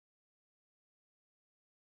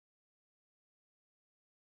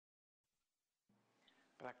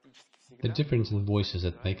The difference in voices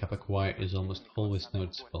that make up a choir is almost always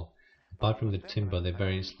noticeable. Apart from the timbre, they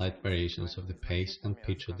vary in slight variations of the pace and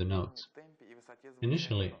pitch of the notes.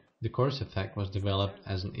 Initially, the chorus effect was developed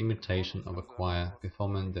as an imitation of a choir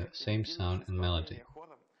performing the same sound and melody.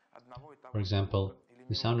 For example,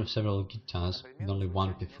 the sound of several guitars with only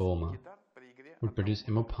one performer would produce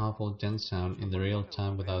a more powerful, dense sound in the real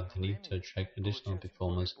time without the need to attract additional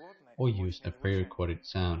performers or use a pre-recorded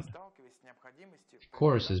sound. The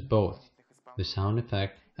chorus is both the sound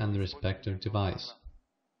effect and the respective device.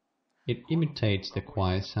 It imitates the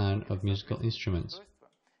choir sound of musical instruments.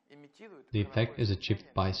 The effect is achieved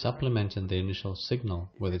by supplementing the initial signal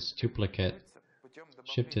with its duplicate,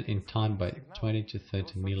 shifted in time by 20 to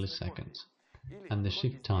 30 milliseconds, and the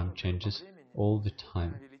shift time changes all the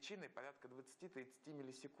time.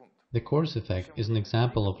 The chorus effect is an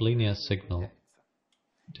example of linear signal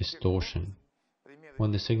distortion,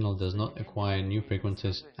 when the signal does not acquire new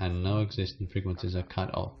frequencies and no existing frequencies are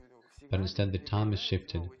cut off, but instead the time is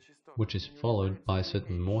shifted, which is followed by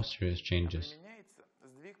certain more serious changes.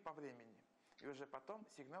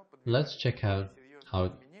 Let's check out how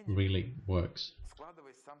it really works.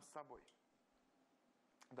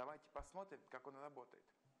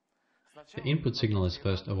 The input signal is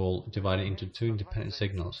first of all divided into two independent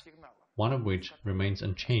signals, one of which remains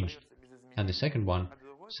unchanged, and the second one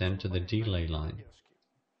sent to the delay line.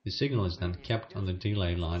 The signal is then kept on the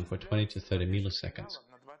delay line for 20 to 30 milliseconds,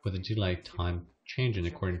 with the delay time changing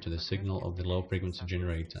according to the signal of the low-frequency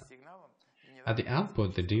generator. At the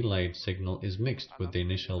output, the delayed signal is mixed with the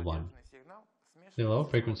initial one. The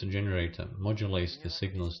low-frequency generator modulates the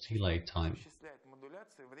signal's delay time.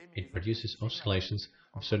 It produces oscillations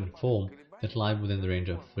of certain form that lie within the range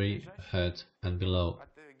of 3 Hz and below.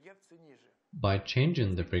 By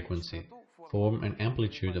changing the frequency, form and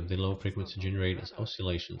amplitude of the low-frequency generator's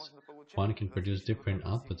oscillations, one can produce different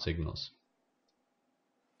output signals.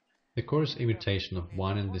 The chorus imitation of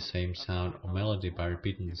one and the same sound or melody by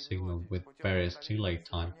repeating the signal with various delay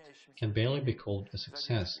time can barely be called a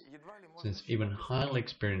success, since even highly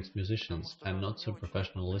experienced musicians and not so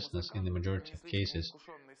professional listeners in the majority of cases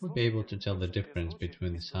would be able to tell the difference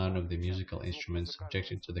between the sound of the musical instruments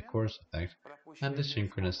subjected to the chorus effect and the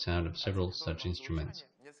synchronous sound of several such instruments.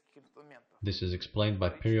 This is explained by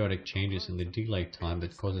periodic changes in the delay time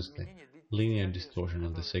that causes the linear distortion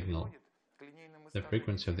of the signal. The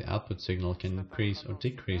frequency of the output signal can increase or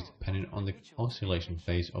decrease depending on the oscillation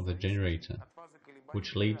phase of the generator,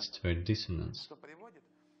 which leads to a dissonance.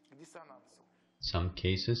 In some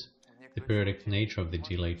cases, the periodic nature of the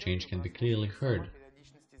delay change can be clearly heard.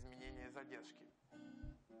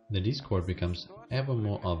 The discord becomes ever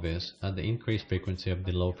more obvious at the increased frequency of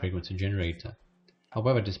the low-frequency generator.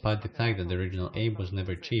 However, despite the fact that the original aim was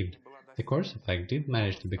never achieved, the chorus effect did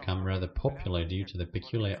manage to become rather popular due to the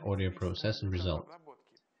peculiar audio processing result.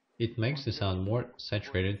 It makes the sound more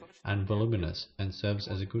saturated and voluminous and serves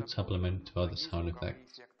as a good supplement to other sound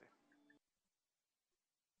effects.